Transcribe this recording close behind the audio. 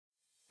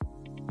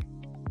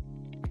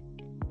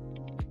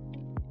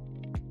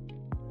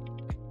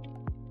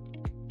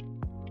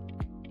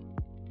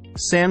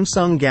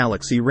Samsung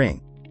Galaxy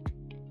Ring.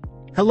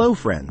 Hello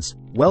friends,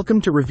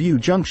 welcome to Review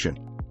Junction.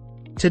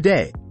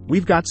 Today,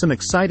 we've got some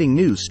exciting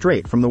news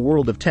straight from the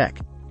world of tech.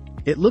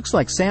 It looks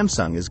like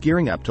Samsung is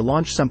gearing up to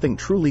launch something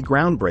truly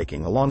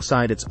groundbreaking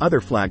alongside its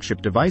other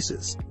flagship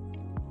devices.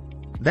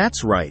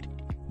 That's right.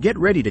 Get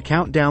ready to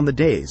count down the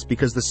days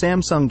because the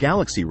Samsung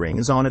Galaxy Ring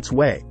is on its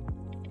way.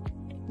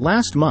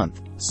 Last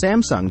month,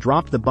 Samsung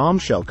dropped the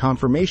bombshell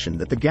confirmation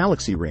that the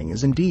Galaxy Ring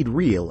is indeed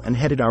real and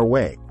headed our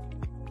way.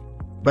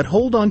 But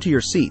hold on to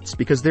your seats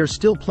because there's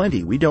still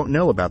plenty we don't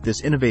know about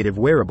this innovative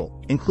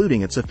wearable,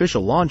 including its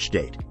official launch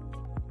date.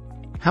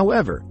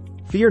 However,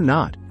 fear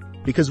not,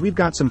 because we've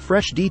got some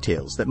fresh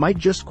details that might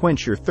just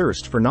quench your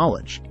thirst for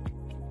knowledge.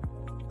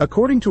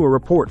 According to a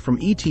report from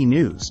ET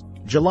News,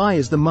 July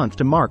is the month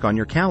to mark on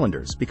your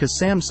calendars because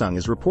Samsung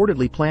is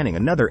reportedly planning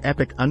another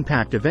epic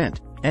Unpacked event,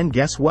 and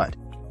guess what?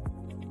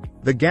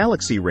 The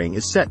Galaxy Ring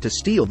is set to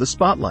steal the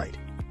spotlight.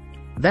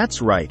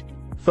 That's right,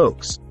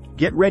 folks.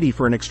 Get ready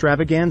for an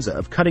extravaganza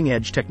of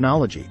cutting-edge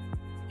technology.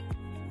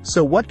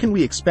 So what can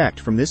we expect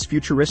from this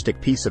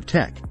futuristic piece of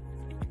tech?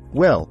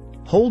 Well,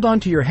 hold on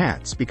to your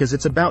hats because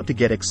it's about to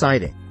get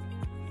exciting.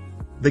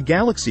 The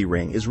Galaxy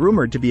Ring is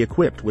rumored to be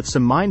equipped with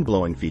some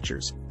mind-blowing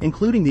features,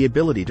 including the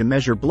ability to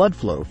measure blood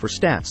flow for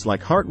stats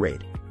like heart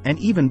rate, and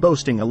even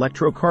boasting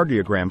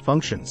electrocardiogram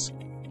functions.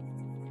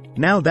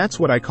 Now that's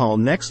what I call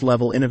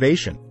next-level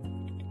innovation.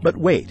 But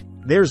wait,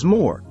 there's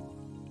more.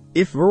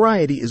 If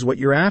variety is what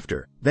you're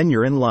after, then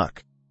you're in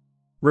luck.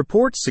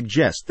 Reports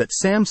suggest that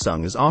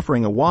Samsung is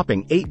offering a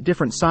whopping 8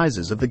 different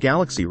sizes of the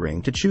Galaxy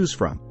Ring to choose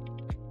from.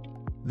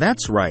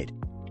 That's right.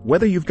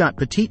 Whether you've got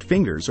petite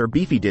fingers or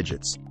beefy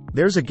digits,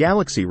 there's a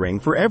Galaxy Ring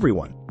for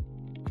everyone.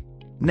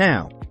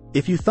 Now,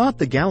 if you thought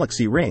the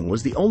Galaxy Ring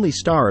was the only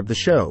star of the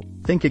show,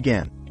 think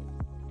again.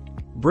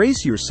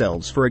 Brace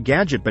yourselves for a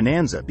gadget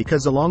bonanza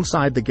because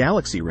alongside the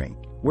Galaxy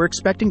Ring, we're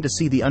expecting to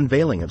see the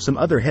unveiling of some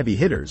other heavy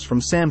hitters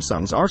from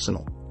Samsung's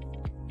arsenal.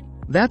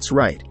 That's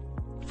right,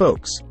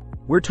 folks.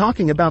 We're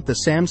talking about the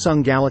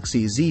Samsung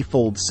Galaxy Z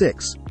Fold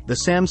 6, the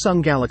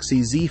Samsung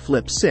Galaxy Z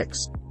Flip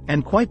 6,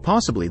 and quite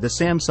possibly the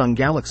Samsung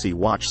Galaxy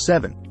Watch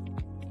 7.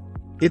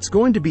 It's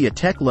going to be a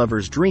tech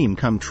lover's dream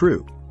come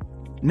true.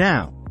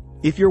 Now,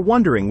 if you're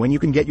wondering when you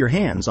can get your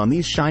hands on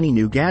these shiny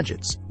new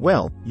gadgets,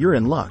 well, you're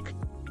in luck.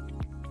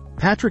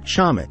 Patrick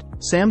Chaumette,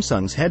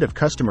 Samsung's head of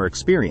customer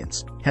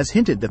experience, has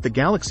hinted that the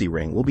Galaxy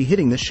Ring will be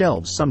hitting the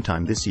shelves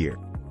sometime this year.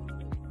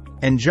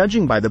 And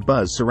judging by the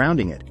buzz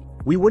surrounding it,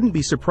 we wouldn't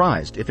be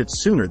surprised if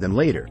it's sooner than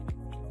later.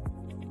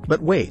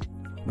 But wait,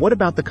 what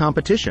about the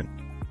competition?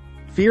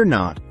 Fear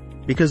not,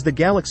 because the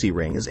Galaxy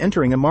Ring is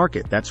entering a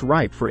market that's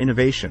ripe for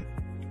innovation.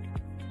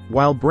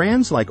 While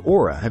brands like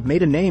Aura have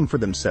made a name for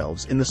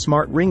themselves in the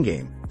smart ring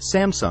game,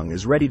 Samsung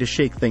is ready to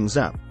shake things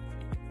up.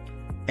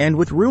 And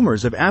with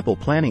rumors of Apple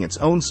planning its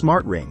own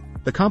smart ring,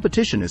 the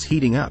competition is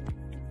heating up.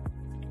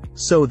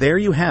 So there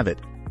you have it,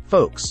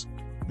 folks.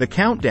 The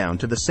countdown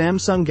to the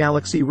Samsung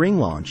Galaxy Ring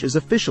launch is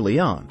officially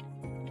on.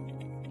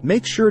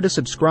 Make sure to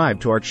subscribe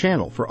to our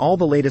channel for all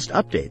the latest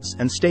updates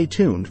and stay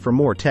tuned for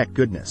more tech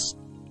goodness.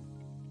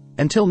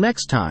 Until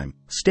next time,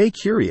 stay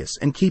curious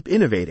and keep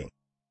innovating.